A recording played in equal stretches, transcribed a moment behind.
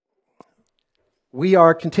We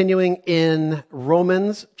are continuing in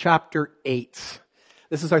Romans chapter 8.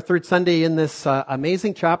 This is our third Sunday in this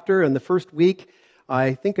amazing chapter. And the first week,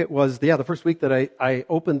 I think it was, the first week that I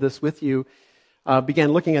opened this with you,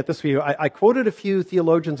 began looking at this with you. I quoted a few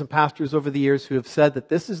theologians and pastors over the years who have said that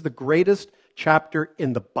this is the greatest chapter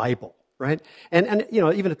in the Bible, right? And you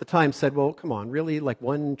know, even at the time said, well, come on, really? Like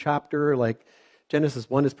one chapter, like Genesis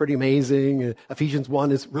 1 is pretty amazing. Ephesians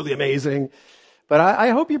 1 is really amazing. But I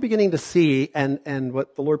hope you're beginning to see, and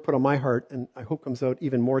what the Lord put on my heart, and I hope comes out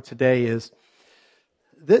even more today, is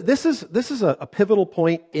this is a pivotal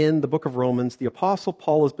point in the book of Romans. The Apostle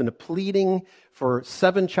Paul has been pleading for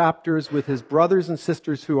 7 chapters with his brothers and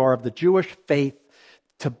sisters who are of the Jewish faith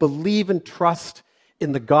to believe and trust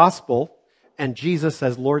in the gospel and Jesus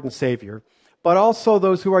as Lord and Savior, but also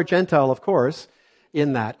those who are Gentile, of course,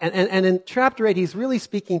 in that. And in chapter 8, he's really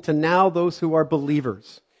speaking to now those who are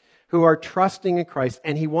believers, who are trusting in Christ.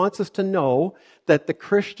 And he wants us to know that the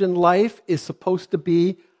Christian life is supposed to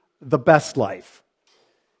be the best life.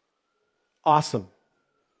 Awesome.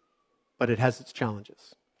 But it has its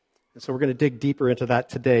challenges. And so we're going to dig deeper into that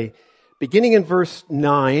today. Beginning in verse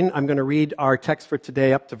 9, I'm going to read our text for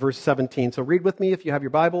today up to verse 17. So read with me if you have your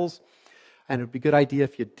Bibles. And it would be a good idea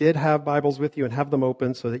if you did have Bibles with you and have them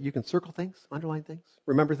open so that you can circle things, underline things,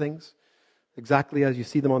 remember things exactly as you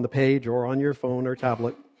see them on the page or on your phone or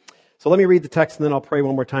tablet. So let me read the text and then I'll pray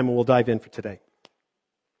one more time and we'll dive in for today.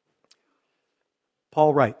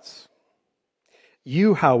 Paul writes,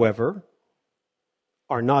 "You, however,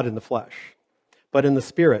 are not in the flesh, but in the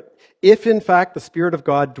Spirit, if in fact the Spirit of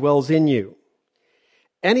God dwells in you.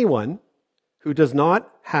 Anyone who does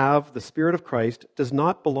not have the Spirit of Christ does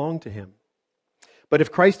not belong to him. But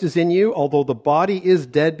if Christ is in you, although the body is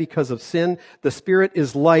dead because of sin, the Spirit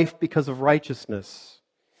is life because of righteousness.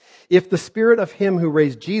 If the Spirit of him who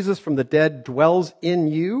raised Jesus from the dead dwells in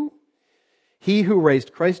you, he who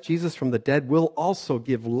raised Christ Jesus from the dead will also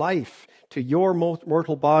give life to your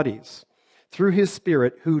mortal bodies through his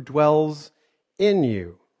Spirit who dwells in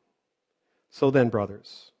you. So then,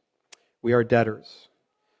 brothers, we are debtors,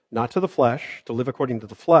 not to the flesh, to live according to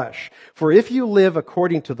the flesh. For if you live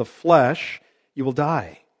according to the flesh, you will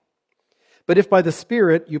die. But if by the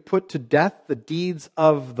Spirit you put to death the deeds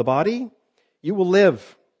of the body, you will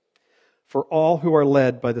live. For all who are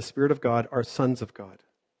led by the Spirit of God are sons of God.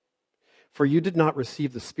 For you did not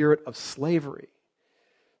receive the spirit of slavery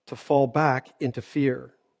to fall back into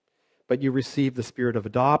fear, but you received the spirit of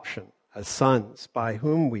adoption as sons, by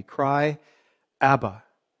whom we cry, Abba,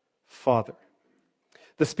 Father.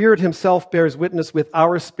 The Spirit himself bears witness with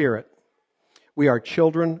our spirit. We are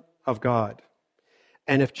children of God.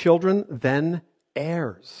 And if children, then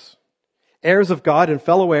heirs. Heirs of God and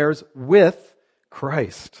fellow heirs with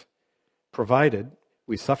Christ, provided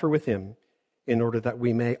we suffer with him in order that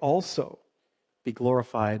we may also be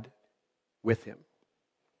glorified with him."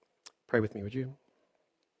 Pray with me, would you?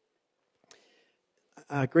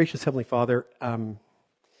 Gracious Heavenly Father,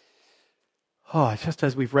 just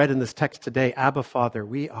as we've read in this text today, Abba, Father,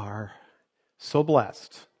 we are so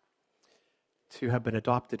blessed to have been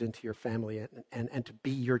adopted into your family and to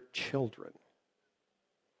be your children.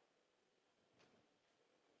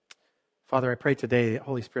 Father, I pray today,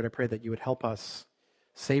 Holy Spirit, I pray that you would help us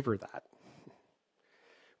savor that.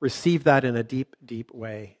 Receive that in a deep, deep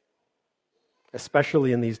way,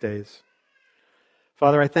 especially in these days.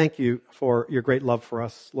 Father, I thank you for your great love for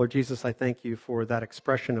us. Lord Jesus, I thank you for that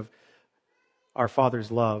expression of our Father's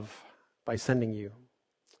love by sending you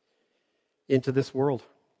into this world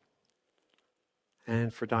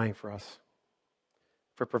and for dying for us,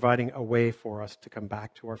 for providing a way for us to come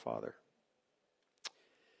back to our Father.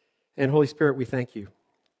 And Holy Spirit, we thank you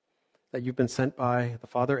that you've been sent by the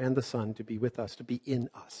Father and the Son to be with us, to be in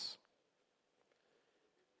us,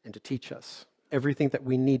 and to teach us everything that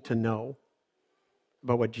we need to know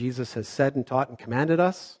about what Jesus has said and taught and commanded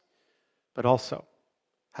us, but also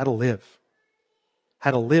how to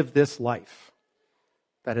live this life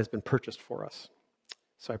that has been purchased for us.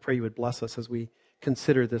 So I pray you would bless us as we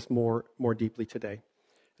consider this more deeply today.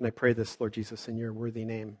 And I pray this, Lord Jesus, in your worthy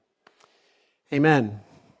name. Amen.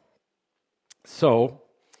 So,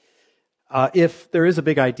 if there is a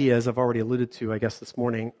big idea, as I've already alluded to, I guess this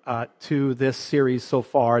morning, to this series so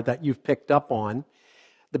far that you've picked up on,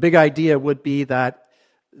 the big idea would be that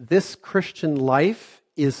this Christian life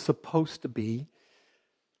is supposed to be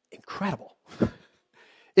incredible.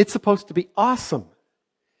 It's supposed to be awesome.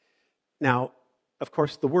 Now, of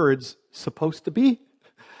course, the words "supposed to be"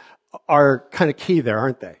 are kind of key there,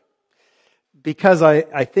 aren't they? Because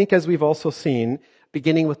I think, as we've also seen,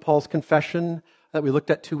 beginning with Paul's confession that we looked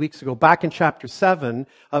at 2 weeks ago, back in chapter 7,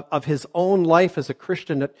 of his own life as a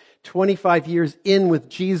Christian at 25 years in with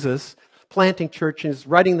Jesus, planting churches,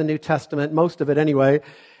 writing the New Testament, most of it anyway,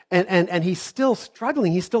 and he's still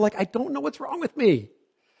struggling. He's still like, I don't know what's wrong with me.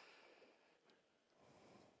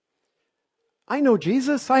 I know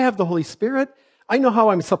Jesus. I have the Holy Spirit. I know how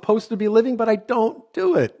I'm supposed to be living, but I don't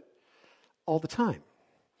do it all the time.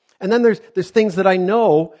 And then there's things that I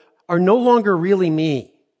know are no longer really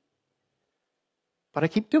me, but I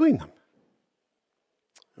keep doing them.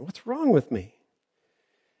 What's wrong with me?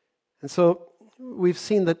 And so we've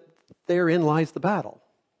seen that therein lies the battle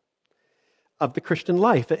of the Christian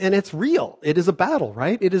life. And it's real. It is a battle,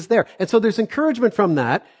 right? It is there. And so there's encouragement from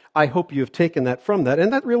that. I hope you have taken that from that.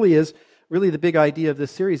 And that really is the big idea of this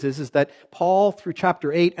series is that Paul, through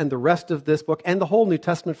chapter 8 and the rest of this book, and the whole New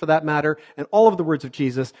Testament for that matter, and all of the words of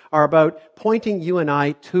Jesus, are about pointing you and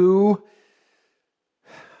I to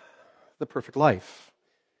the perfect life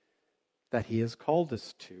that he has called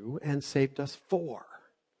us to and saved us for.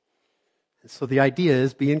 And so the idea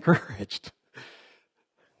is be encouraged.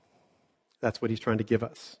 That's what he's trying to give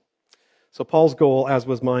us. So Paul's goal, as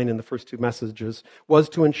was mine in the first two messages, was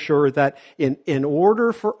to ensure that in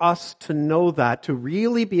order for us to know that, to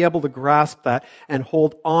really be able to grasp that and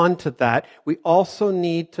hold on to that, we also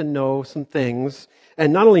need to know some things,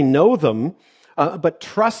 and not only know them, but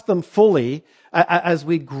trust them fully as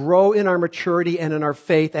we grow in our maturity and in our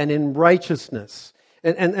faith and in righteousness.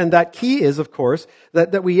 And that key is, of course,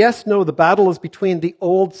 that we, yes, know the battle is between the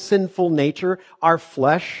old sinful nature, our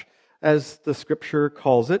flesh, as the scripture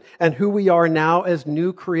calls it, and who we are now as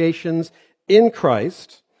new creations in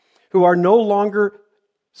Christ, who are no longer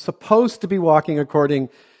supposed to be walking according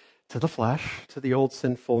to the flesh, to the old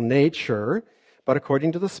sinful nature, but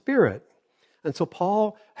according to the Spirit. And so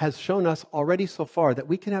Paul has shown us already so far that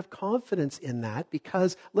we can have confidence in that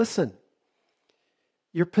because, listen,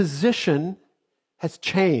 your position has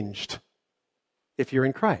changed if you're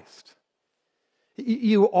in Christ.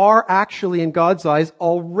 You are actually, in God's eyes,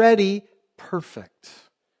 already perfect,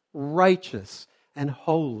 righteous, and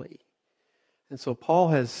holy. And so Paul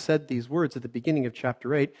has said these words at the beginning of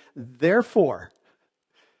chapter 8, therefore,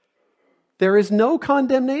 there is no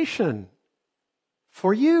condemnation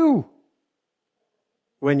for you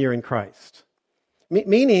when you're in Christ.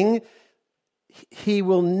 Meaning, he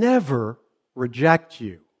will never reject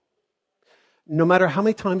you. No matter how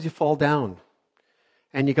many times you fall down,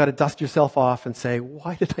 and you got to dust yourself off and say,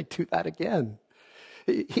 why did I do that again?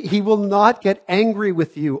 He will not get angry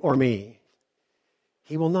with you or me.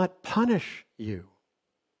 He will not punish you.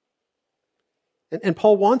 And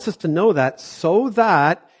Paul wants us to know that so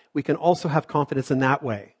that we can also have confidence in that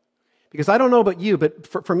way. Because I don't know about you, but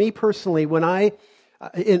for me personally, when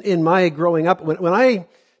in my growing up, when I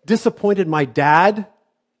disappointed my dad,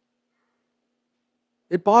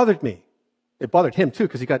 it bothered me. It bothered him too,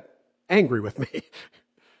 because he got angry with me.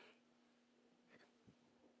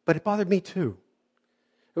 But it bothered me too.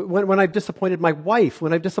 When I've disappointed my wife,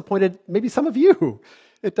 when I've disappointed maybe some of you,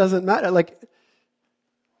 it doesn't matter. Like,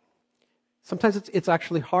 sometimes it's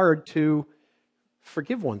actually hard to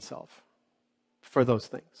forgive oneself for those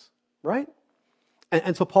things, right?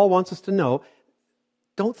 And so Paul wants us to know,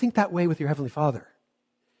 don't think that way with your Heavenly Father,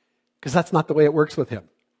 because that's not the way it works with him.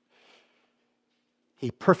 He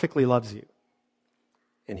perfectly loves you,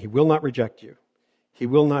 and he will not reject you. He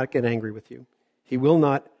will not get angry with you. He will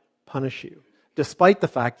not punish you. Despite the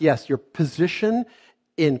fact, yes, your position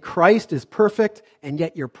in Christ is perfect, and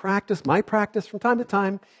yet your practice, my practice from time to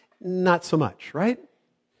time, not so much, right?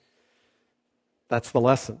 That's the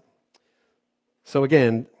lesson. So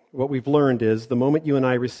again, what we've learned is the moment you and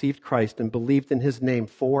I received Christ and believed in his name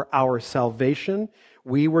for our salvation,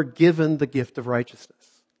 we were given the gift of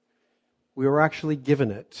righteousness. We were actually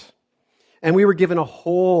given it. And we were given a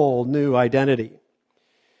whole new identity.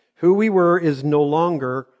 Who we were is no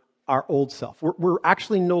longer our old self. We're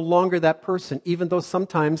actually no longer that person, even though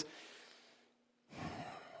sometimes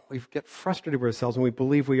we get frustrated with ourselves when we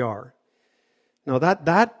believe we are. Now,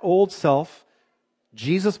 that old self,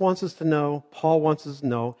 Jesus wants us to know, Paul wants us to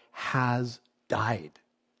know, has died.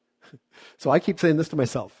 So I keep saying this to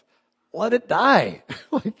myself, let it die.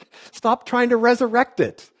 Stop trying to resurrect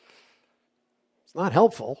it. It's not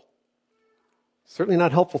helpful. Certainly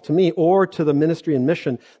not helpful to me or to the ministry and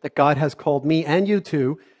mission that God has called me and you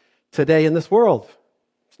to today in this world.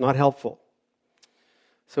 It's not helpful.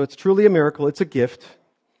 So it's truly a miracle. It's a gift.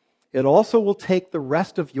 It also will take the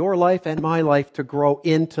rest of your life and my life to grow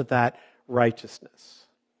into that righteousness.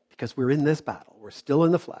 Because we're in this battle. We're still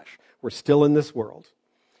in the flesh. We're still in this world.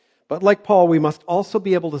 But like Paul, we must also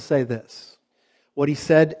be able to say this. What he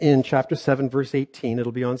said in chapter 7, verse 18,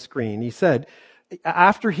 it'll be on screen. He said,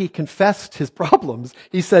 after he confessed his problems,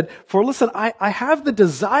 he said, "For listen, I have the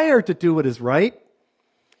desire to do what is right,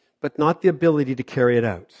 but not the ability to carry it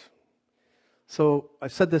out." So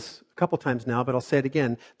I've said this a couple times now, but I'll say it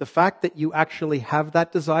again. The fact that you actually have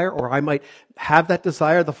that desire, or I might have that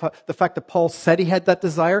desire, the fact that Paul said he had that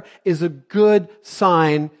desire, is a good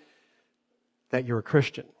sign that you're a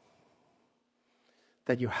Christian.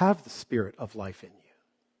 That you have the Spirit of life in you.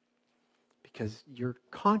 Because you're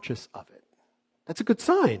conscious of it. That's a good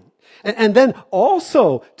sign. And then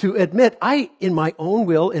also to admit, in my own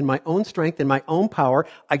will, in my own strength, in my own power,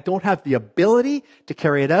 I don't have the ability to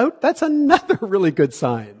carry it out. That's another really good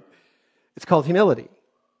sign. It's called humility.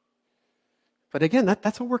 But again,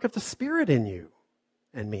 that's a work of the Spirit in you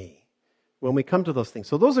and me when we come to those things.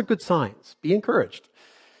 So those are good signs. Be encouraged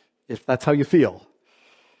if that's how you feel.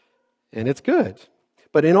 And it's good.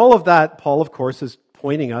 But in all of that, Paul, of course, is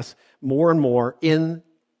pointing us more and more in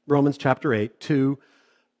Romans chapter 8 to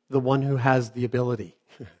the one who has the ability.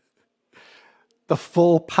 The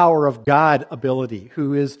full power of God ability,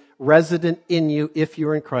 who is resident in you if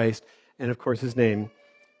you're in Christ. And of course, his name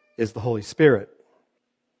is the Holy Spirit.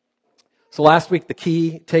 So last week, the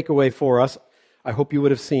key takeaway for us, I hope you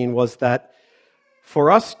would have seen, was that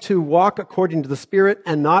for us to walk according to the Spirit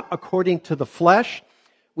and not according to the flesh,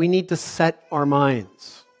 we need to set our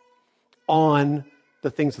minds on the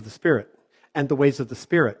things of the Spirit and the ways of the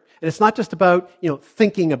Spirit. And it's not just about,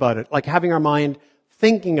 thinking about it, like having our mind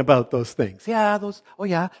thinking about those things. Those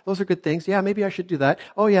are good things. Yeah, maybe I should do that.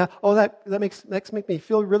 That makes me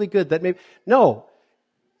feel really good. No.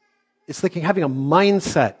 It's like having a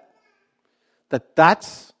mindset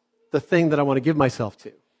that's the thing that I want to give myself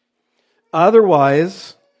to.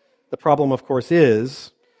 Otherwise, the problem, of course,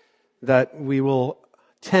 is that we will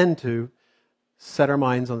tend to set our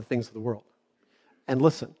minds on the things of the world. And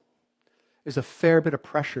listen, there's a fair bit of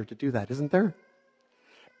pressure to do that, isn't there?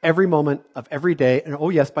 Every moment of every day, and oh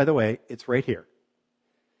yes, by the way, it's right here.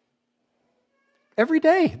 Every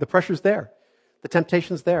day, the pressure's there. The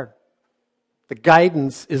temptation's there. The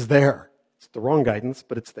guidance is there. It's the wrong guidance,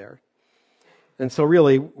 but it's there. And so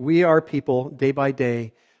really, we are people, day by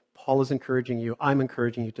day, Paul is encouraging you, I'm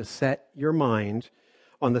encouraging you to set your mind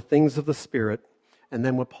on the things of the Spirit. And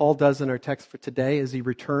then what Paul does in our text for today is he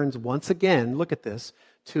returns once again, look at this,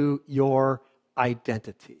 to your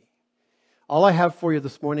identity. All I have for you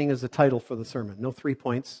this morning is a title for the sermon. No 3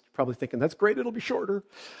 points. You're probably thinking, that's great, it'll be shorter.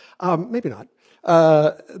 Maybe not.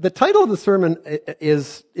 The title of the sermon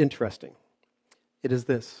is interesting. It is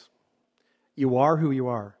this: You are who you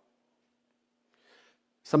are.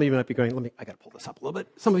 Some of you might be going, I got to pull this up a little bit.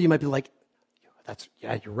 Some of you might be like,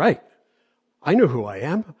 you're right. I know who I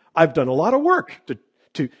am. I've done a lot of work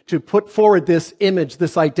to put forward this image,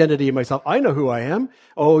 this identity of myself. I know who I am.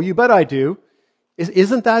 Oh, you bet I do.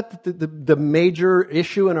 Isn't that the major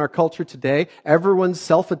issue in our culture today? Everyone's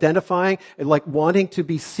self-identifying, like wanting to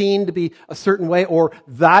be seen to be a certain way, or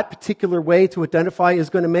that particular way to identify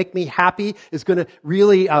is going to make me happy, is going to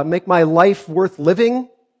really make my life worth living.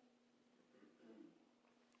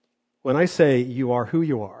 When I say you are who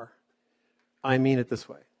you are, I mean it this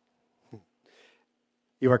way.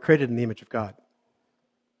 You are created in the image of God.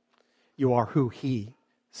 You are who He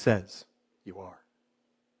says you are.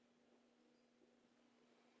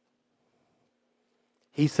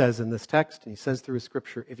 He says in this text, and He says through His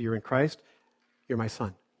Scripture, if you're in Christ, you're my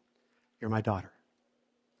son. You're my daughter.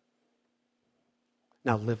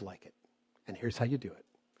 Now live like it. And here's how you do it.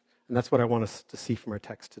 And that's what I want us to see from our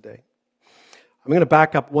text today. I'm going to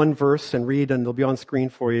back up one verse and read, and they'll be on screen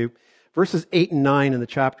for you. Verses 8 and 9 in the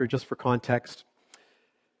chapter, just for context.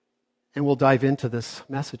 And we'll dive into this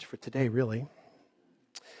message for today, really.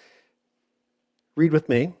 Read with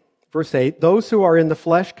me. Verse 8, those who are in the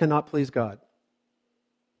flesh cannot please God.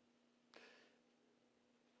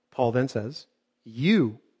 Paul then says,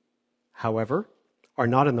 you, however, are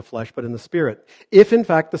not in the flesh, but in the Spirit. If, in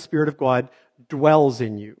fact, the Spirit of God dwells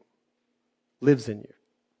in you, lives in you.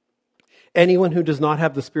 Anyone who does not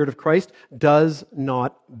have the Spirit of Christ does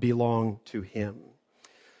not belong to Him.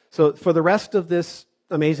 So for the rest of this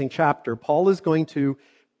amazing chapter, Paul is going to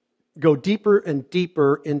go deeper and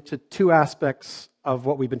deeper into two aspects of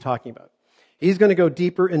what we've been talking about. He's going to go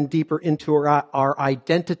deeper and deeper into our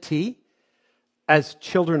identity as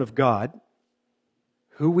children of God,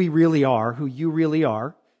 who we really are, who you really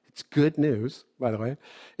are. It's good news, by the way.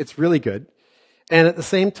 It's really good. And at the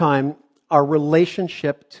same time, our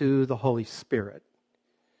relationship to the Holy Spirit.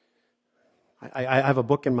 I have a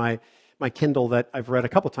book in my Kindle that I've read a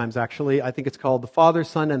couple times, actually. I think it's called The Father,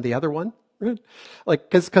 Son, and the Other One. Like,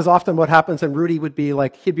 because often what happens, and Rudy would be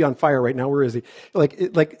like, he'd be on fire right now. Where is he? Like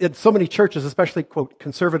in so many churches, especially quote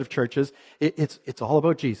conservative churches, it's all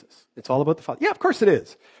about Jesus. It's all about the Father. Yeah, of course it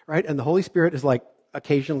is, right? And the Holy Spirit is like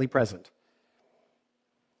occasionally present.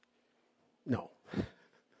 No.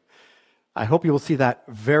 I hope you will see that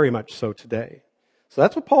very much so today. So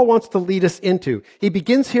that's what Paul wants to lead us into. He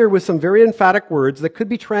begins here with some very emphatic words that could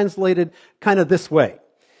be translated kind of this way.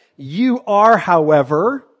 You are,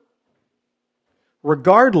 however,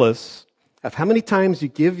 regardless of how many times you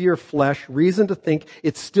give your flesh reason to think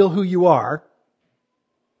it's still who you are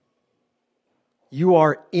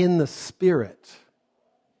in the Spirit.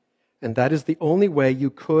 And that is the only way you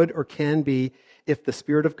could or can be if the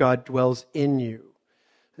Spirit of God dwells in you.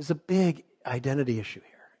 There's a big identity issue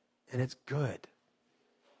here, and it's good.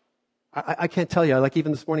 I can't tell you, like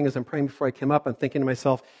even this morning as I'm praying before I came up, I'm thinking to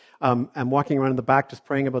myself, I'm walking around in the back just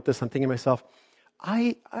praying about this, I'm thinking to myself,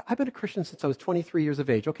 I've been a Christian since I was 23 years of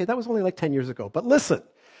age. Okay, that was only like 10 years ago. But listen,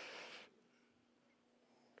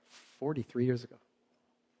 43 years ago.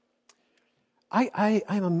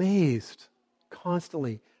 I'm amazed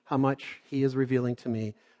constantly how much he is revealing to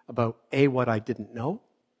me about, A, what I didn't know,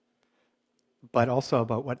 but also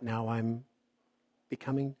about what now I'm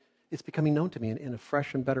becoming. It's becoming known to me in a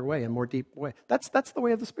fresh and better way, a more deep way. That's the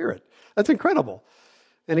way of the Spirit. That's incredible.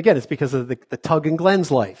 And again, it's because of the tug in Glenn's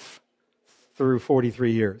life through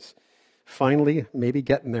 43 years. Finally, maybe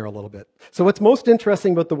getting there a little bit. So what's most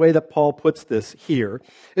interesting about the way that Paul puts this here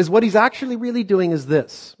is what he's actually really doing is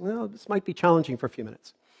this. Well, this might be challenging for a few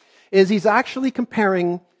minutes. Is he's actually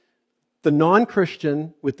comparing the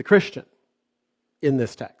non-Christian with the Christian in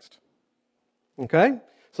this text. Okay?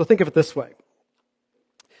 So think of it this way.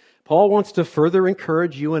 Paul wants to further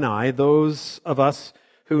encourage you and I, those of us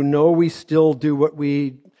who know we still do what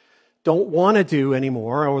we don't want to do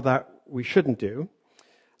anymore, or that we shouldn't do,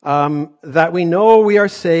 that we know we are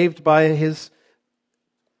saved by his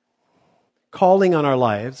calling on our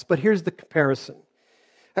lives. But here's the comparison.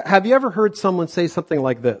 Have you ever heard someone say something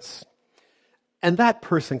like this? And that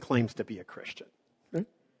person claims to be a Christian. Right?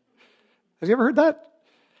 Have you ever heard that?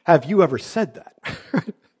 Have you ever said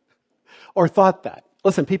that? Or thought that?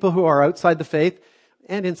 Listen, people who are outside the faith,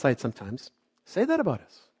 and inside sometimes, say that about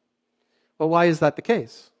us. Well, why is that the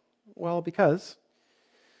case? Well, because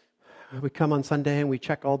we come on Sunday and we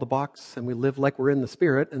check all the boxes and we live like we're in the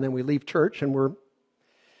Spirit, and then we leave church and we're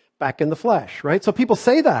back in the flesh, right? So people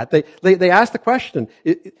say that. They ask the question,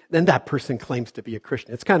 then that person claims to be a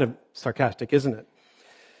Christian. It's kind of sarcastic, isn't it?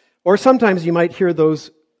 Or sometimes you might hear those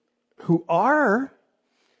who are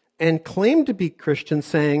and claim to be Christians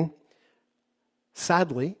saying,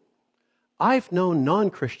 sadly, I've known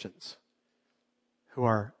non-Christians who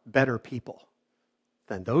are better people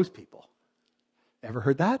than those people. Ever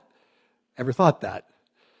heard that? Ever thought that?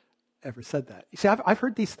 Ever said that? You see, I've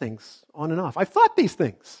heard these things on and off. I've thought these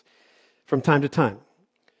things from time to time.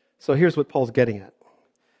 So here's what Paul's getting at.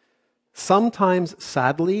 Sometimes,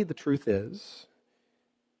 sadly, the truth is,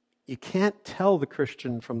 you can't tell the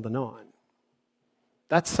Christian from the non.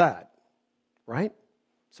 That's sad, right?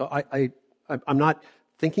 So I'm not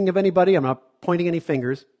thinking of anybody. I'm not pointing any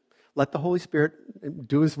fingers. Let the Holy Spirit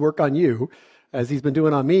do his work on you as he's been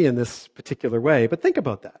doing on me in this particular way. But think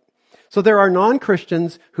about that. So there are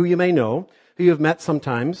non-Christians who you may know, who you've met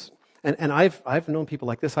sometimes. And I've known people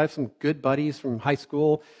like this. I have some good buddies from high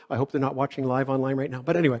school. I hope they're not watching live online right now.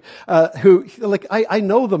 But anyway, who like I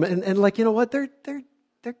know them and like, you know what? They're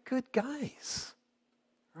good guys.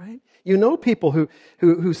 Right? You know people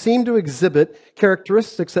who seem to exhibit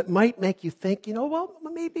characteristics that might make you think, you know, well,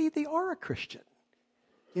 maybe they are a Christian.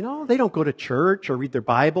 You know, they don't go to church or read their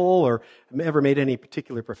Bible or ever made any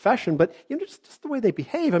particular profession, but you know, just the way they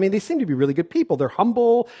behave. I mean, they seem to be really good people. They're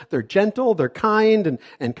humble, they're gentle, they're kind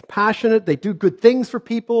and compassionate. They do good things for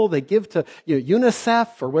people. They give to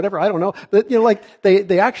UNICEF or whatever. I don't know. But, you know, like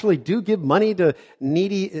they actually do give money to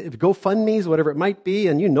needy GoFundMes, whatever it might be,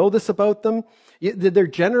 and you know this about them. Their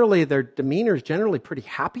demeanor is generally pretty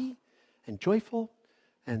happy and joyful.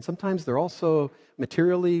 And sometimes they're also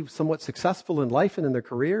materially somewhat successful in life and in their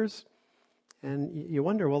careers. And you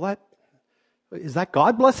wonder, well, is that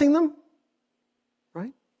God blessing them?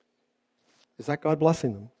 Right? Is that God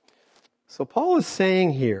blessing them? So Paul is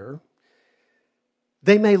saying here,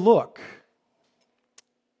 they may look,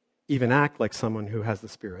 even act like someone who has the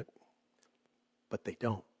Spirit, but they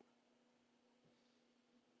don't.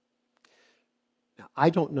 Now,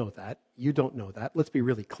 I don't know that. You don't know that. Let's be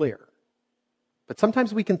really clear. But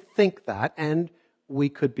sometimes we can think that, and we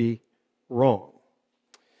could be wrong.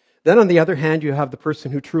 Then on the other hand, you have the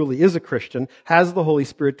person who truly is a Christian, has the Holy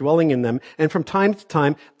Spirit dwelling in them, and from time to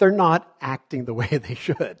time, they're not acting the way they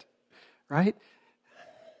should. right?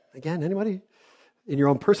 Again, anybody? In your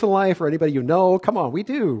own personal life or anybody you know? Come on, we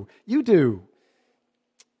do. You do.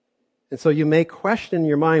 And so you may question in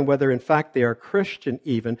your mind whether in fact they are Christian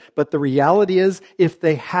even, but the reality is if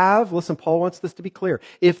they have, listen, Paul wants this to be clear,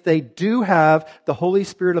 if they do have the Holy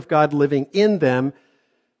Spirit of God living in them,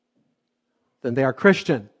 then they are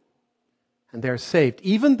Christian and they are saved,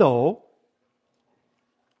 even though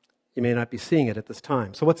you may not be seeing it at this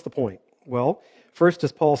time. So what's the point? Well, first,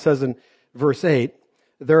 as Paul says in verse 8,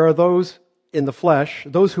 there are those in the flesh,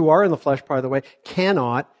 those who are in the flesh, by the way,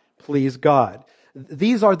 cannot please God.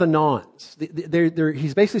 These are the nons.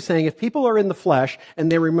 He's basically saying if people are in the flesh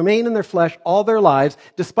and they remain in their flesh all their lives,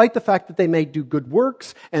 despite the fact that they may do good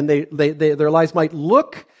works and their lives might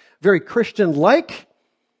look very Christian-like,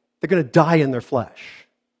 they're going to die in their flesh.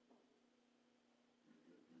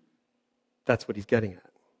 That's what he's getting at.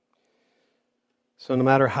 So no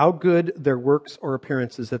matter how good their works or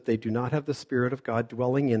appearances, if they do not have the Spirit of God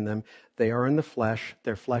dwelling in them, they are in the flesh,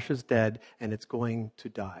 their flesh is dead, and it's going to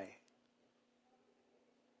die.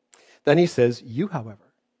 Then he says, you,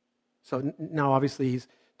 however. So now obviously he's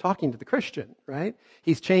talking to the Christian, right?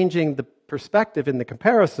 He's changing the perspective in the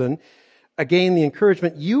comparison. Again, the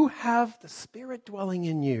encouragement, you have the Spirit dwelling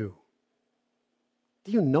in you.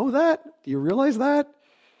 Do you know that? Do you realize that?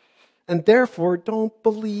 And therefore, don't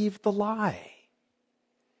believe the lie.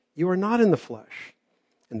 You are not in the flesh.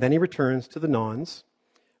 And then he returns to the nons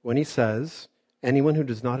when he says, anyone who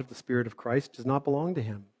does not have the Spirit of Christ does not belong to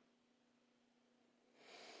him.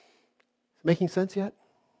 Making sense yet?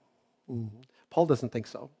 Paul doesn't think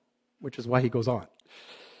so, which is why he goes on.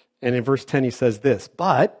 And in verse 10 he says this,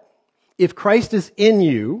 but if Christ is in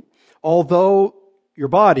you, although your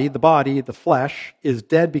body, the flesh, is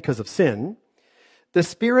dead because of sin, the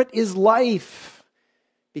Spirit is life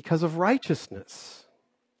because of righteousness.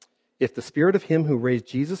 If the Spirit of him who raised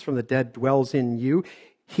Jesus from the dead dwells in you,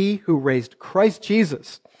 he who raised Christ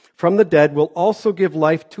Jesus from the dead will also give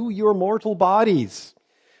life to your mortal bodies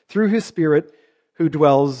through his Spirit who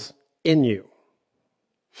dwells in you.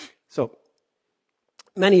 So,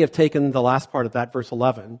 many have taken the last part of that, verse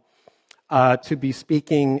 11, to be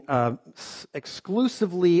speaking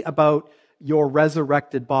exclusively about your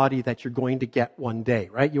resurrected body that you're going to get one day,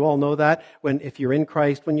 right? You all know that. If you're in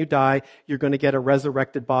Christ, when you die, you're going to get a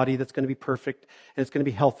resurrected body that's going to be perfect, and it's going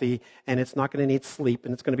to be healthy, and it's not going to need sleep,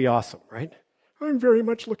 and it's going to be awesome, right? I'm very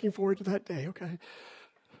much looking forward to that day, okay?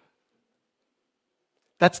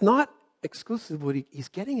 That's not exclusively what he's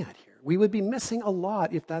getting at here. We would be missing a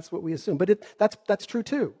lot if that's what we assume. But that's true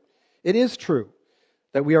too. It is true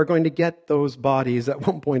that we are going to get those bodies at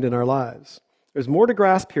one point in our lives. There's more to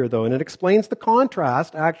grasp here, though, and it explains the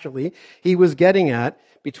contrast, actually, he was getting at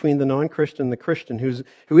between the non-Christian and the Christian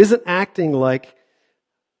who isn't acting like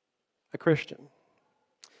a Christian.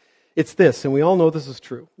 It's this, and we all know this is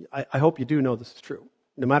true. I hope you do know this is true.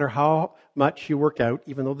 No matter how much you work out,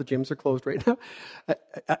 even though the gyms are closed right now,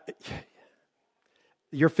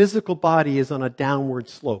 your physical body is on a downward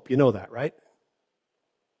slope. You know that, right?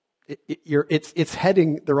 It's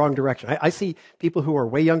heading the wrong direction. I see people who are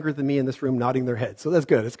way younger than me in this room nodding their heads. So that's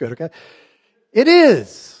good. It's good, okay? It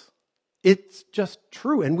is. It's just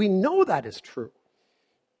true. And we know that is true.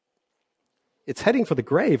 It's heading for the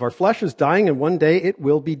grave. Our flesh is dying, and one day it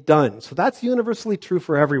will be done. So that's universally true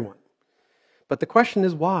for everyone. But the question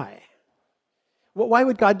is why? Well, why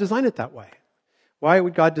would God design it that way? Why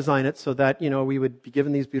would God design it so that, we would be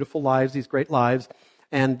given these beautiful lives, these great lives,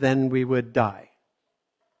 and then we would die?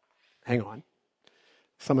 Hang on.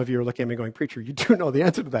 Some of you are looking at me going, preacher, you do know the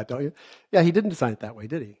answer to that, don't you? Yeah, he didn't design it that way,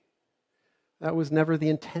 did he? That was never the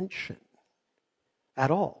intention at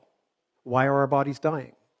all. Why are our bodies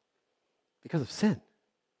dying? Because of sin.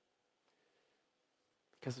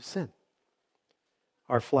 Because of sin.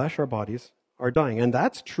 Our flesh, our bodies are dying. And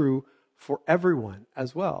that's true for everyone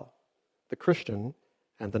as well, the Christian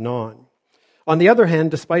and the non. On the other hand,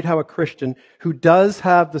 despite how a Christian who does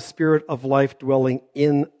have the Spirit of life dwelling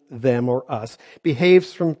in them or us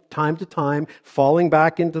behaves from time to time, falling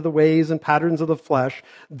back into the ways and patterns of the flesh,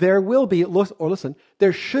 there will be,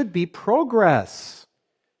 there should be progress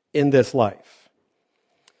in this life.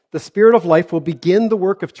 The Spirit of life will begin the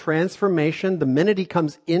work of transformation the minute he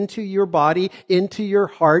comes into your body, into your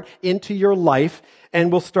heart, into your life,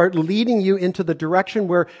 and will start leading you into the direction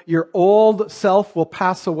where your old self will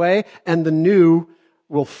pass away and the new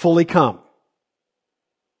will fully come.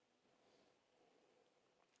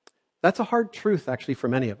 That's a hard truth, actually, for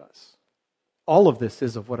many of us. All of this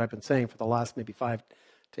is of what I've been saying for the last maybe 5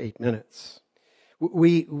 to 8 minutes.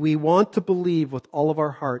 We want to believe with all of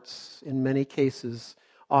our hearts, in many cases,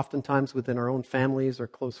 oftentimes within our own families or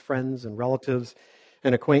close friends and relatives,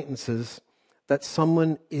 and acquaintances that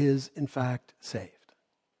someone is, in fact, saved.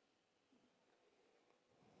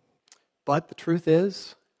 But the truth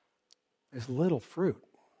is, there's little fruit.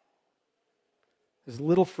 There's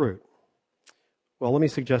little fruit. Well, let me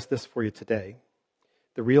suggest this for you today.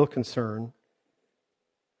 The real concern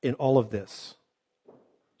in all of this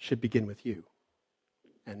should begin with you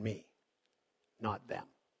and me, not them.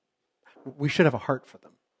 We should have a heart for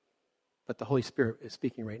them. But the Holy Spirit is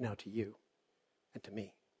speaking right now to you and to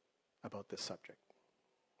me about this subject.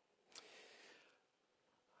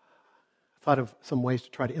 I thought of some ways to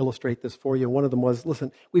try to illustrate this for you. One of them was,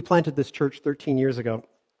 listen, we planted this church 13 years ago.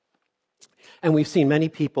 And we've seen many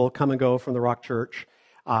people come and go from the Rock Church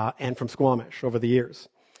and from Squamish over the years.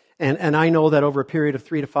 And I know that over a period of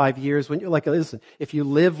 3 to 5 years, when you're like, listen, if you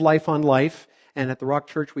live life on life, and at the Rock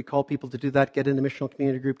Church we call people to do that, get in the missional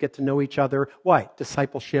community group, get to know each other. Why?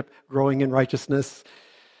 Discipleship, growing in righteousness,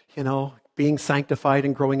 being sanctified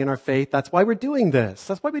and growing in our faith. That's why we're doing this.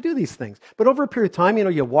 That's why we do these things. But over a period of time,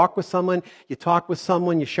 you walk with someone, you talk with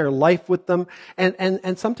someone, you share life with them,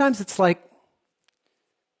 and sometimes it's like,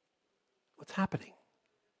 what's happening?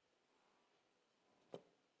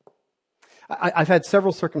 I've had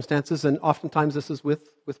several circumstances, and oftentimes this is with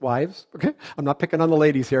wives, okay? I'm not picking on the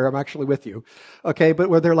ladies here, I'm actually with you, okay? But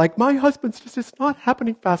where they're like, my husband's just, it's not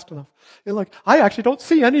happening fast enough. You're like, I actually don't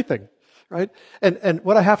see anything, right? And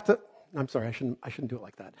what I have to, I'm sorry, I shouldn't do it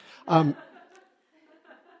like that.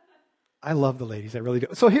 I love the ladies, I really do.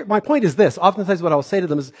 So here, my point is this. Oftentimes what I'll say to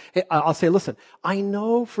them is, hey, I'll say, listen, I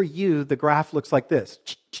know for you the graph looks like this.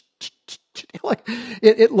 Like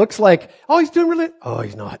it looks like, oh, he's doing really, oh,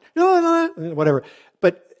 he's not, no, whatever.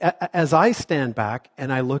 But as I stand back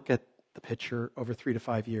and I look at the picture over 3 to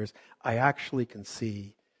 5 years, I actually can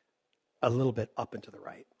see a little bit up and to the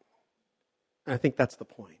right. And I think that's the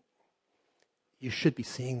point. You should be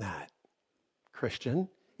seeing that, Christian,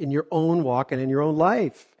 in your own walk and in your own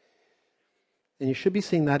life. And you should be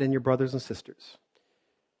seeing that in your brothers and sisters.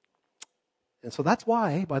 And so that's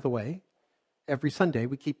why, by the way, every Sunday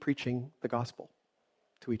we keep preaching the gospel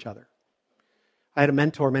to each other. I had a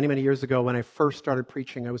mentor many, many years ago when I first started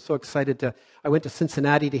preaching. I was so excited I went to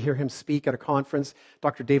Cincinnati to hear him speak at a conference.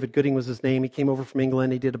 Dr. David Gooding was his name. He came over from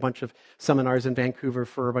England. He did a bunch of seminars in Vancouver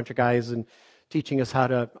for a bunch of guys and teaching us how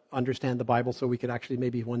to understand the Bible so we could actually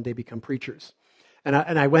maybe one day become preachers. And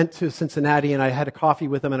I went to Cincinnati and I had a coffee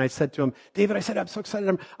with him and I said to him, David, I said, I'm so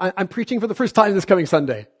excited. I'm preaching for the first time this coming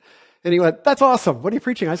Sunday. And he went, that's awesome. What are you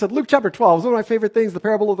preaching? I said, Luke chapter 12 is one of my favorite things. The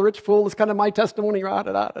parable of the rich fool is kind of my testimony.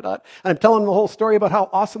 And I'm telling him the whole story about how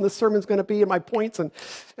awesome this sermon's going to be and my points. And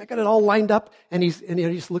I got it all lined up. And he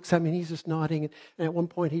just looks at me and he's just nodding. And at one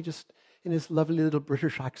point, he just, in his lovely little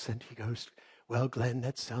British accent, he goes, well, Glenn,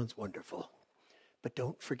 that sounds wonderful. But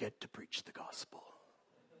don't forget to preach the gospel.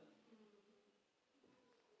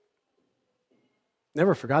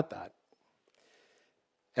 Never forgot that.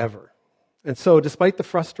 Ever. And so, despite the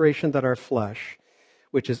frustration that our flesh,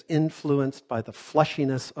 which is influenced by the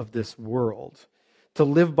fleshiness of this world, to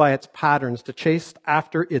live by its patterns, to chase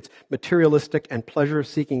after its materialistic and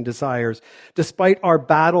pleasure-seeking desires, despite our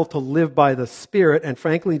battle to live by the Spirit, and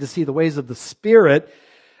frankly, to see the ways of the Spirit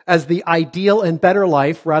as the ideal and better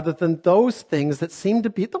life, rather than those things that seem to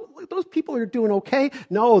be, those people are doing okay.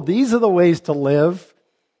 No, these are the ways to live.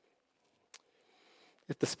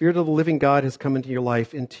 If the Spirit of the living God has come into your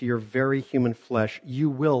life, into your very human flesh, you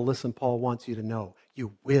will, listen, Paul wants you to know,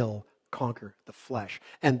 you will conquer the flesh.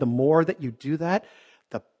 And the more that you do that,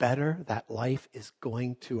 the better that life is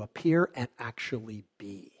going to appear and actually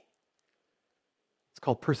be. It's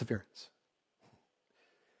called perseverance.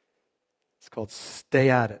 It's called stay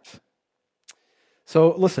at it.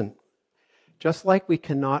 So listen, just like we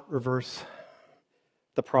cannot reverse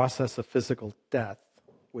the process of physical death,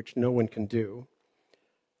 which no one can do,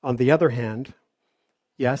 on the other hand,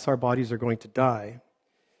 yes, our bodies are going to die,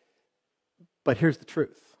 but here's the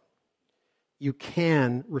truth. You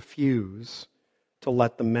can refuse to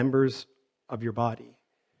let the members of your body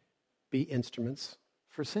be instruments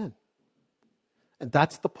for sin. And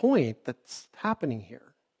that's the point that's happening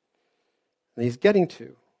here. And he's getting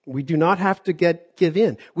to. We do not have to give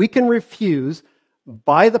in. We can refuse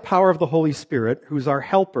by the power of the Holy Spirit, who's our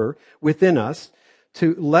helper within us,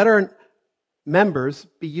 to let our members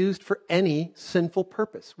be used for any sinful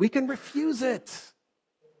purpose. We can refuse it.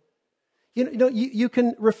 You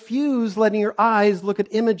can refuse letting your eyes look at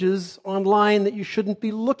images online that you shouldn't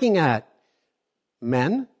be looking at.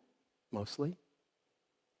 Men, mostly.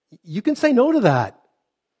 You can say no to that.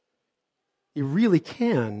 You really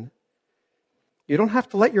can. You don't have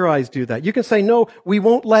to let your eyes do that. You can say, no, we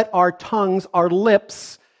won't let our tongues, our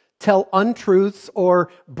lips, tell untruths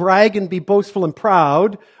or brag and be boastful and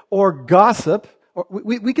proud or gossip. Or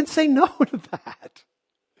we can say no to that.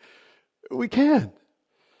 We can.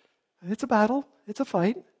 It's a battle. It's a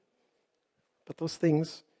fight. But those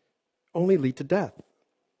things only lead to death.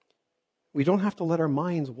 We don't have to let our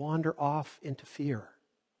minds wander off into fear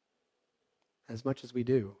as much as we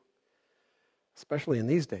do, especially in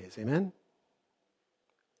these days. Amen?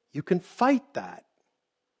 You can fight that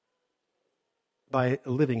by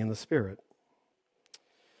living in the Spirit.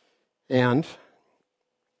 And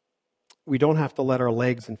we don't have to let our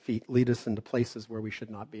legs and feet lead us into places where we should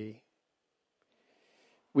not be.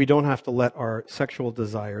 We don't have to let our sexual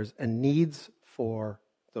desires and needs for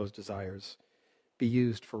those desires be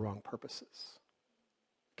used for wrong purposes.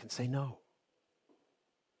 We can say no.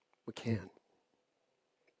 We can.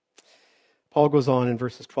 Paul goes on in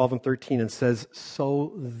verses 12 and 13 and says,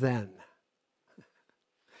 "So then,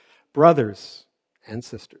 brothers and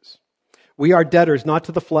sisters, we are debtors not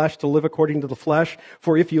to the flesh to live according to the flesh,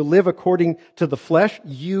 for if you live according to the flesh,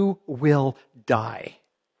 you will die."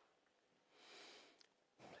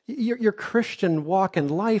 Your Christian walk in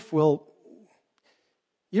life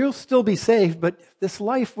you'll still be saved, but this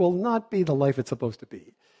life will not be the life it's supposed to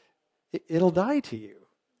be. It'll die to you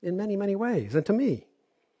in many, many ways, and to me.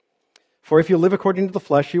 For if you live according to the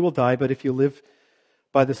flesh, you will die, but if you live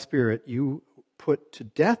by the Spirit, you put to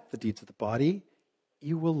death the deeds of the body,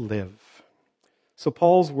 you will live. So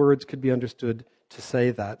Paul's words could be understood to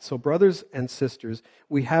say that. So brothers and sisters,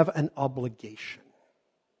 we have an obligation.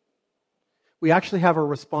 We actually have a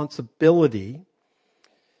responsibility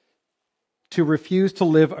to refuse to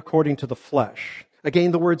live according to the flesh.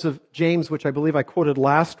 Again, the words of James, which I believe I quoted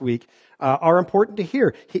last week, are important to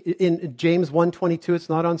hear. In James 1:22, it's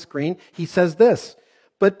not on screen, he says this,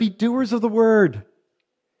 "But be doers of the word,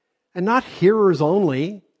 and not hearers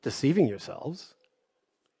only, deceiving yourselves."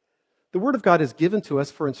 The word of God is given to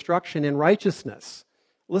us for instruction in righteousness.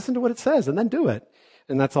 Listen to what it says, and then do it.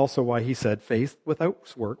 And that's also why he said faith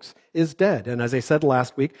without works is dead. And as I said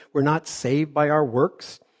last week, we're not saved by our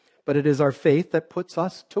works, but it is our faith that puts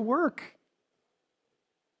us to work.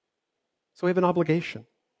 So we have an obligation.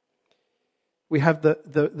 We have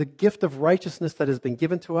the gift of righteousness that has been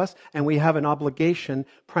given to us, and we have an obligation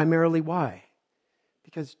primarily why?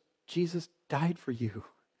 Because Jesus died for you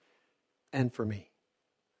and for me.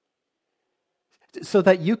 So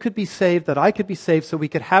that you could be saved, that I could be saved, so we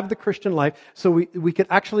could have the Christian life, so we could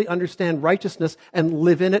actually understand righteousness and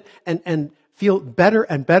live in it and feel better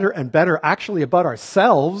and better and better actually about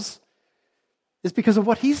ourselves, is because of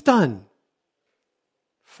what he's done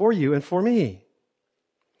for you and for me.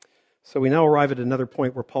 So we now arrive at another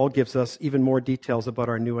point where Paul gives us even more details about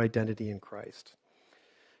our new identity in Christ.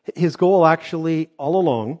 His goal actually all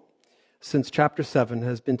along, since chapter 7,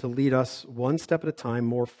 has been to lead us one step at a time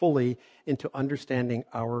more fully into understanding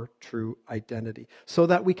our true identity, so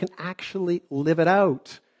that we can actually live it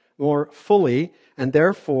out more fully and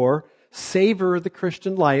therefore savor the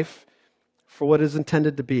Christian life for what it is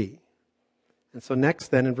intended to be. And so next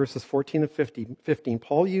then, in verses 14 and 15,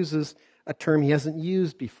 Paul uses a term he hasn't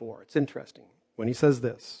used before. It's interesting when he says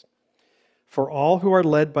this: "For all who are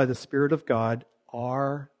led by the Spirit of God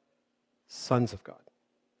are sons of God.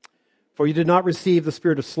 For you did not receive the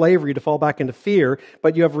spirit of slavery to fall back into fear,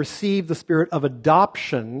 but you have received the spirit of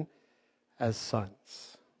adoption as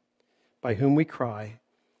sons, by whom we cry,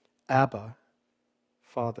 Abba,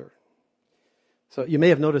 Father." So you may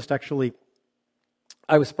have noticed, actually,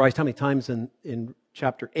 I was surprised how many times in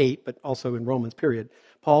chapter 8, but also in Romans, period,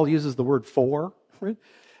 Paul uses the word for, right?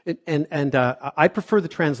 And I prefer the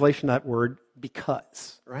translation of that word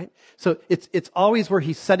because, right? So it's always where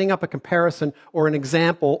he's setting up a comparison or an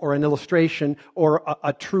example or an illustration or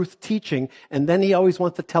a truth teaching, and then he always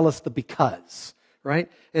wants to tell us the because,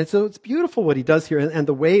 right? And so it's beautiful what he does here and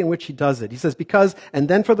the way in which he does it. He says because, and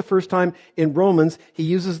then for the first time in Romans, he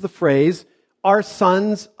uses the phrase, "are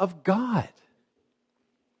sons of God."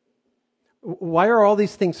 Why are all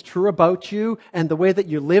these things true about you and the way that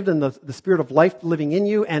you lived and the spirit of life living in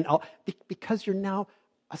you? And because you're now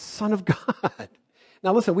a son of God.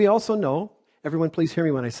 Now listen, we also know, everyone please hear me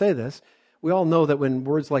when I say this, we all know that when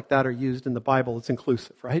words like that are used in the Bible, it's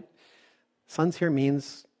inclusive, right? Sons here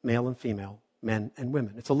means male and female, men and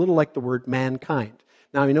women. It's a little like the word mankind.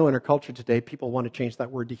 Now I know in our culture today, people want to change that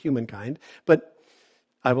word to humankind, but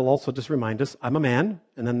I will also just remind us, I'm a man,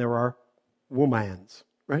 and then there are womans.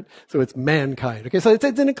 Right? So it's mankind. Okay, so it's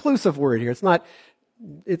an inclusive word here. It's not,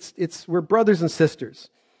 we're brothers and sisters.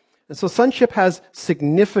 And so sonship has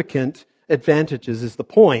significant advantages is the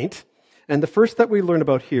point. And the first that we learn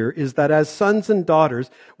about here is that as sons and daughters,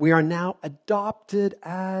 we are now adopted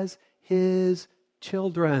as his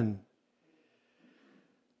children.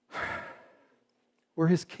 We're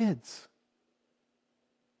his kids.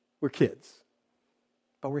 We're kids,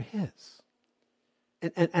 but we're his.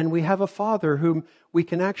 And we have a Father whom we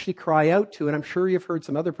can actually cry out to. And I'm sure you've heard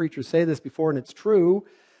some other preachers say this before, and it's true,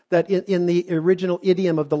 that in the original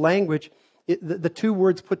idiom of the language, the two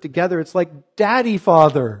words put together, it's like Daddy,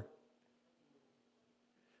 Father.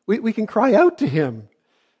 We can cry out to him.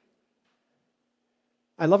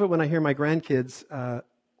 I love it when I hear my grandkids,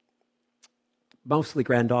 mostly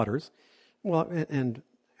granddaughters, well, and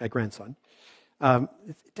a grandson,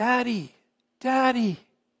 Daddy, Daddy.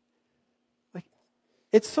 Like,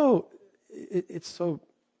 it's so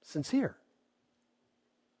sincere.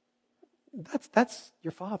 That's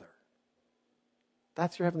your Father.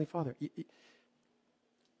 That's your Heavenly Father.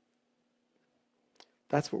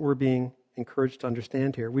 That's what we're being encouraged to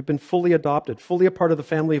understand here. We've been fully adopted, fully a part of the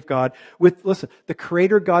family of God with, listen, the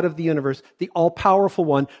creator God of the universe, the all-powerful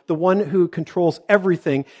one, the one who controls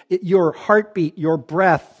everything, your heartbeat, your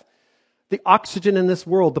breath, the oxygen in this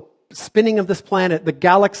world, the spinning of this planet, the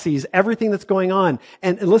galaxies, everything that's going on.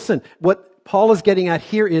 And listen, what Paul is getting at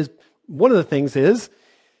here is, one of the things is,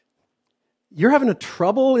 you're having a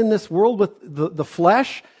trouble in this world with the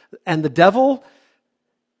flesh and the devil,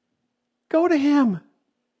 go to him.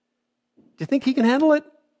 Do you think he can handle it?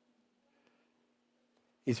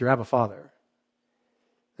 He's your Abba Father.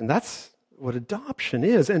 And that's what adoption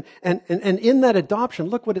is. And in that adoption,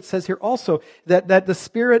 look what it says here also, that the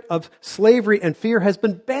spirit of slavery and fear has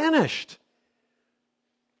been banished.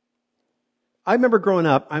 I remember growing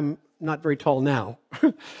up, I'm not very tall now,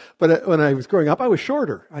 but when I was growing up, I was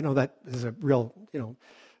shorter. I know that is a real,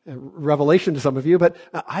 a revelation to some of you, but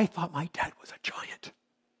I thought my dad was a giant.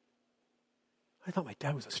 I thought my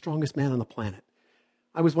dad was the strongest man on the planet.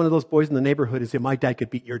 I was one of those boys in the neighborhood who said, my dad could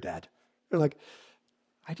beat your dad. They're like,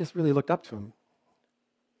 I just really looked up to him.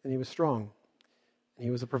 And he was strong. And he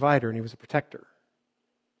was a provider, and he was a protector.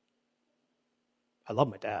 I love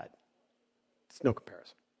my dad. It's no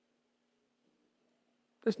comparison.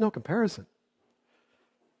 There's no comparison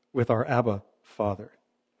with our Abba Father.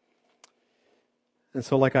 And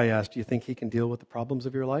so like I asked, do you think he can deal with the problems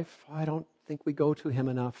of your life? I don't think we go to him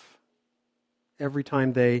enough every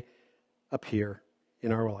time they appear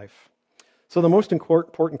in our life. So the most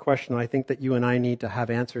important question I think that you and I need to have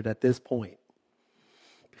answered at this point,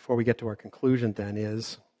 before we get to our conclusion then,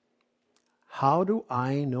 is, how do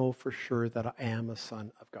I know for sure that I am a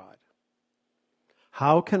son of God?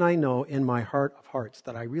 How can I know in my heart of hearts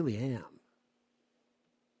that I really am?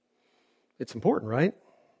 It's important, right?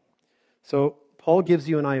 So Paul gives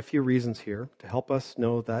you and I a few reasons here to help us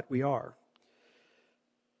know that we are.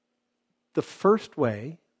 The first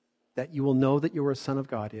way that you will know that you are a son of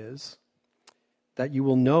God is that you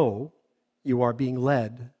will know you are being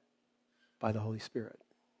led by the Holy Spirit.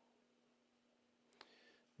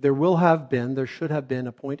 There should have been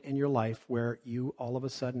a point in your life where you all of a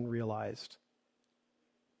sudden realized,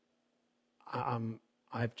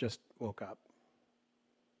 I've just woke up.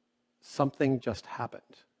 Something just happened.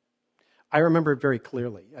 I remember it very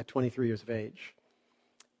clearly at 23 years of age.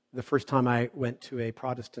 The first time I went to a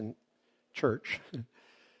Protestant church,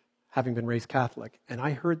 having been raised Catholic, and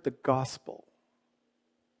I heard the gospel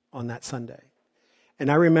on that Sunday. And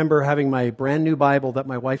I remember having my brand new Bible that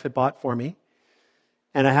my wife had bought for me,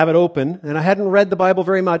 and I have it open, and I hadn't read the Bible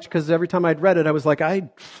very much because every time I'd read it, I was like, I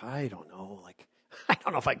don't know, like, I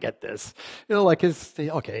don't know if I get this. Like, it's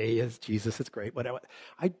Jesus, it's great, whatever.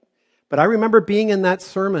 But I remember being in that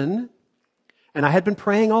sermon, and I had been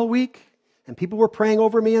praying all week, and people were praying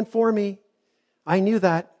over me and for me. I knew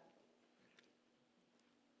that.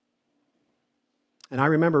 And I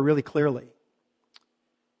remember really clearly,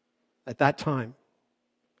 at that time,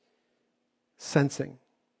 sensing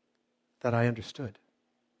that I understood.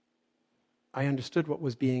 I understood what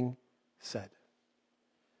was being said.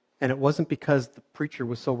 And it wasn't because the preacher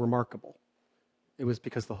was so remarkable. It was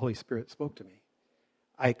because the Holy Spirit spoke to me.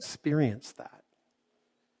 I experienced that.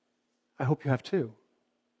 I hope you have too.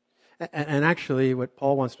 And actually, what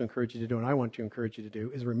Paul wants to encourage you to do, and I want to encourage you to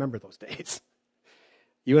do, is remember those days.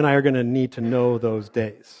 You and I are going to need to know those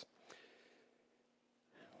days.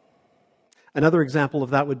 Another example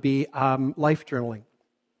of that would be life journaling.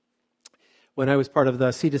 When I was part of the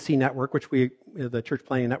C2C network, which the Church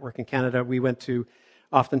Planning Network in Canada, we went to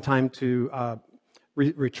oftentimes to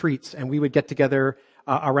retreats, and we would get together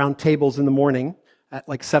around tables in the morning at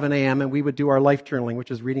like 7 a.m., and we would do our life journaling,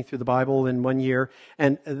 which is reading through the Bible in 1 year.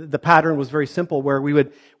 And the pattern was very simple, where we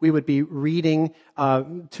would be reading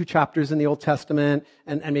 2 chapters in the Old Testament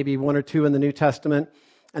and maybe 1 or 2 in the New Testament.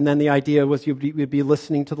 And then the idea was you'd be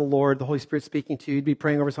listening to the Lord, the Holy Spirit speaking to you, you'd be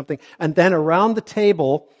praying over something. And then around the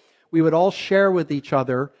table, we would all share with each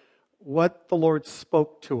other what the Lord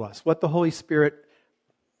spoke to us, what the Holy Spirit,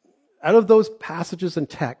 out of those passages and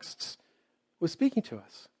texts, was speaking to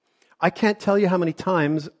us. I can't tell you how many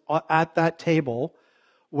times at that table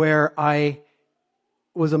where I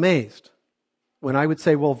was amazed when I would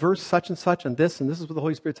say, well, verse such and this is what the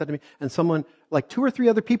Holy Spirit said to me. And someone, like 2 or 3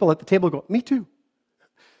 other people at the table go, me too.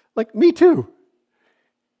 Like, me too.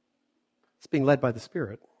 It's being led by the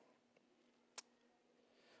Spirit.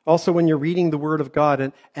 Also, when you're reading the Word of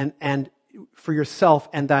God and for yourself,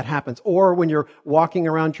 and that happens. Or when you're walking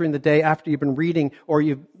around during the day after you've been reading, or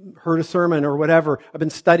you've heard a sermon or whatever, I've been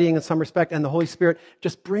studying in some respect, and the Holy Spirit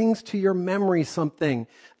just brings to your memory something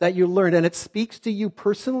that you learned, and it speaks to you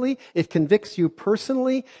personally, it convicts you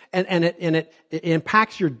personally, and it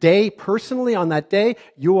impacts your day personally on that day.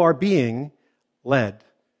 You are being led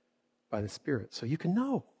by the Spirit. So you can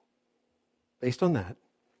know, based on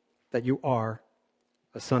that you are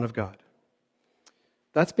a son of God.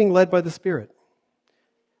 That's being led by the Spirit.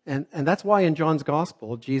 And that's why in John's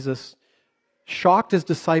Gospel, Jesus shocked his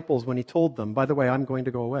disciples when he told them, by the way, I'm going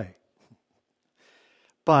to go away.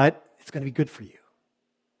 But it's going to be good for you,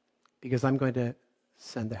 because I'm going to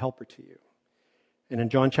send the Helper to you. And in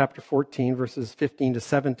John chapter 14, verses 15 to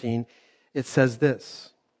 17, it says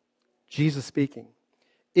this, Jesus speaking,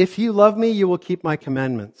 "If you love me, you will keep my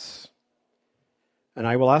commandments. And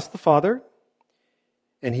I will ask the Father,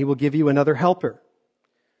 and he will give you another helper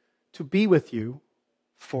to be with you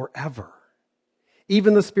forever.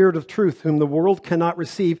 Even the Spirit of truth, whom the world cannot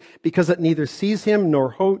receive, because it neither sees him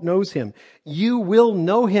nor knows him. You will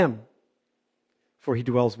know him, for he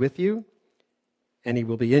dwells with you, and he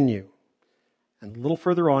will be in you." And a little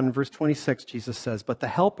further on, in verse 26, Jesus says, "But the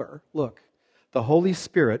Helper, look, the Holy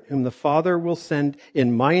Spirit, whom the Father will send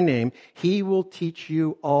in my name, he will teach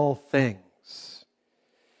you all things,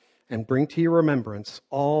 and bring to your remembrance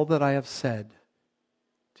all that I have said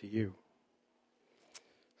to you."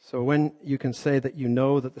 So when you can say that you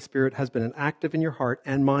know that the Spirit has been active in your heart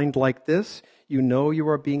and mind like this, you know you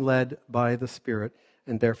are being led by the Spirit,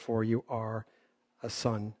 and therefore you are a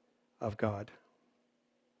son of God.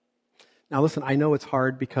 Now listen, I know it's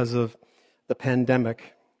hard because of the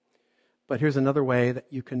pandemic, but here's another way that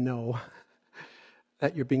you can know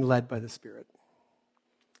that you're being led by the Spirit.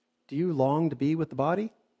 Do you long to be with the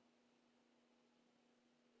body?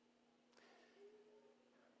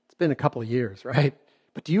 It's been a couple of years, right?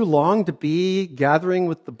 But do you long to be gathering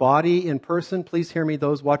with the body in person? Please hear me,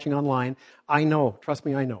 those watching online. I know, trust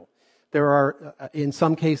me, I know. There are, in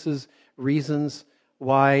some cases, reasons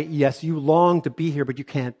why, yes, you long to be here, but you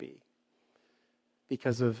can't be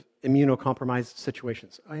because of immunocompromised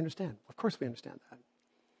situations. I understand. Of course we understand that.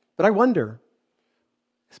 But I wonder,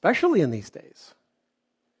 especially in these days,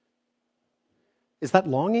 is that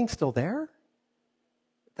longing still there?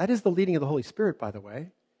 That is the leading of the Holy Spirit, by the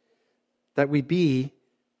way, that we be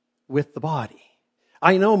with the body.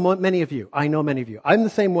 I know many of you. I'm the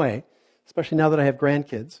same way, especially now that I have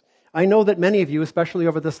grandkids. I know that many of you, especially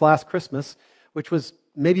over this last Christmas, which was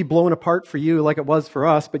maybe blown apart for you like it was for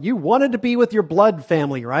us, but you wanted to be with your blood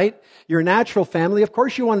family, right? Your natural family. Of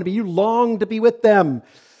course you wanted to be. You longed to be with them.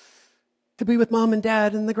 To be with mom and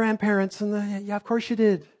dad and the grandparents. Yeah, of course you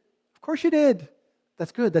did. Of course you did.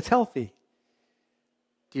 That's good. That's healthy.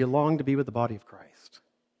 Do you long to be with the body of Christ?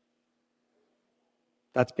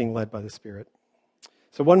 That's being led by the Spirit.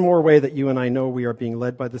 So one more way that you and I know we are being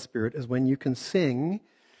led by the Spirit is when you can sing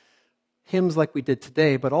hymns like we did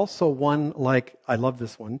today, but also one like, I love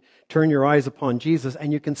this one, "Turn Your Eyes Upon Jesus,"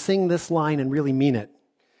 and you can sing this line and really mean it.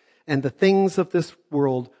 "And the things of this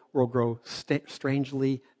world will grow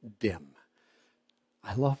strangely dim."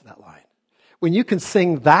 I love that line. When you can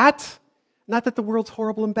sing that, not that the world's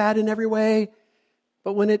horrible and bad in every way,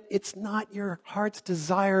 but when it's not your heart's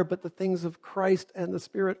desire, but the things of Christ and the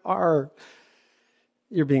Spirit are,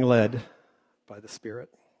 you're being led by the Spirit.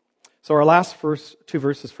 So our last two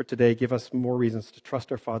verses for today give us more reasons to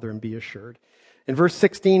trust our Father and be assured. In verse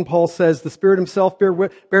 16, Paul says, "The Spirit himself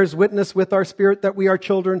bears witness with our spirit that we are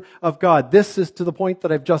children of God." This is to the point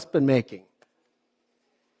that I've just been making.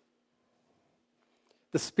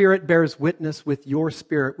 The Spirit bears witness with your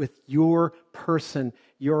spirit, with your person,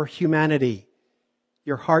 your humanity,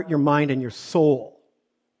 your heart, your mind, and your soul,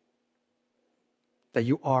 that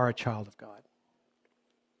you are a child of God.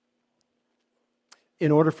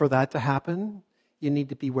 In order for that to happen, you need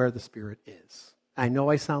to be where the Spirit is. I know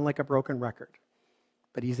I sound like a broken record,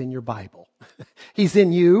 but he's in your Bible. He's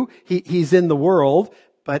in you, he's in the world,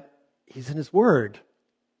 but he's in his Word.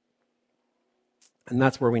 And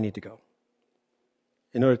that's where we need to go.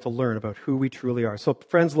 in order to learn about who we truly are. So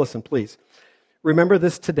friends, listen, please. Remember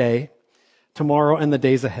this today, tomorrow, and the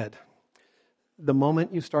days ahead. The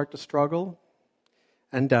moment you start to struggle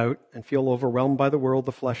and doubt and feel overwhelmed by the world,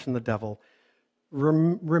 the flesh, and the devil,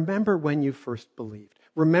 remember when you first believed.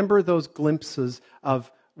 Remember those glimpses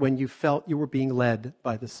of when you felt you were being led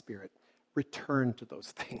by the Spirit. Return to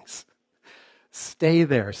those things. Stay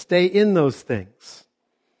there. Stay in those things.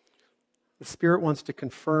 The Spirit wants to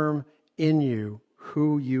confirm in you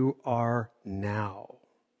who you are now.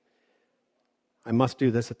 I must do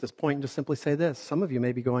this at this point and just simply say this. Some of you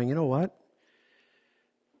may be going, you know what?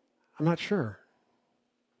 I'm not sure.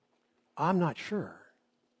 I'm not sure.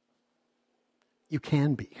 You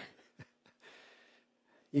can be.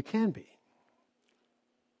 You can be.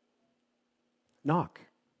 Knock.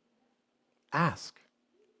 Ask.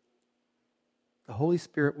 The Holy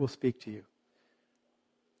Spirit will speak to you.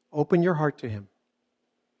 Open your heart to Him.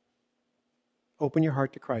 Open your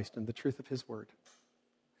heart to Christ and the truth of His Word.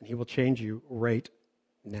 And He will change you right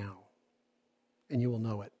now. And you will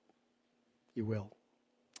know it. You will.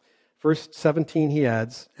 Verse 17 he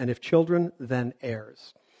adds, and if children, then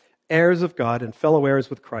heirs. Heirs of God and fellow heirs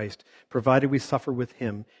with Christ, provided we suffer with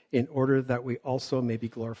Him in order that we also may be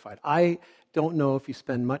glorified. I don't know if you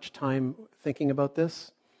spend much time thinking about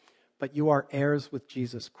this, but you are heirs with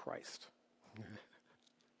Jesus Christ.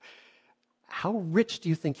 How rich do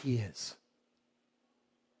you think He is?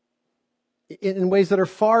 In ways that are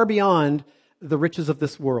far beyond the riches of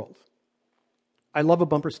this world. I love a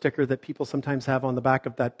bumper sticker that people sometimes have on the back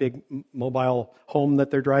of that big mobile home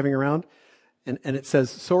that they're driving around. And it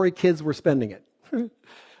says, sorry kids, we're spending it.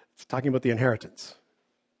 It's talking about the inheritance.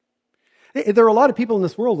 There are a lot of people in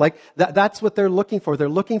this world like that's what they're looking for. They're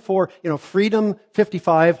looking for, freedom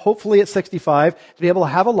 55, hopefully at 65, to be able to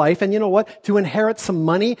have a life. And you know what? To inherit some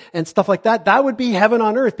money and stuff like that, that would be heaven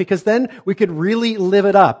on earth because then we could really live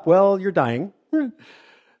it up. Well, you're dying.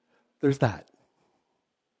 There's that.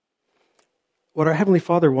 What our Heavenly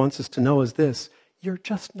Father wants us to know is this: you're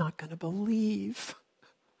just not going to believe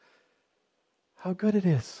how good it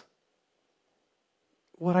is.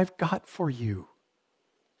 What I've got for you.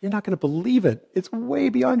 You're not going to believe it. It's way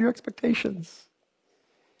beyond your expectations.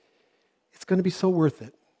 It's going to be so worth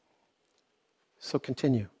it. So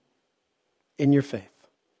continue in your faith.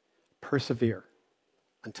 Persevere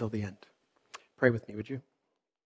until the end. Pray with me, would you?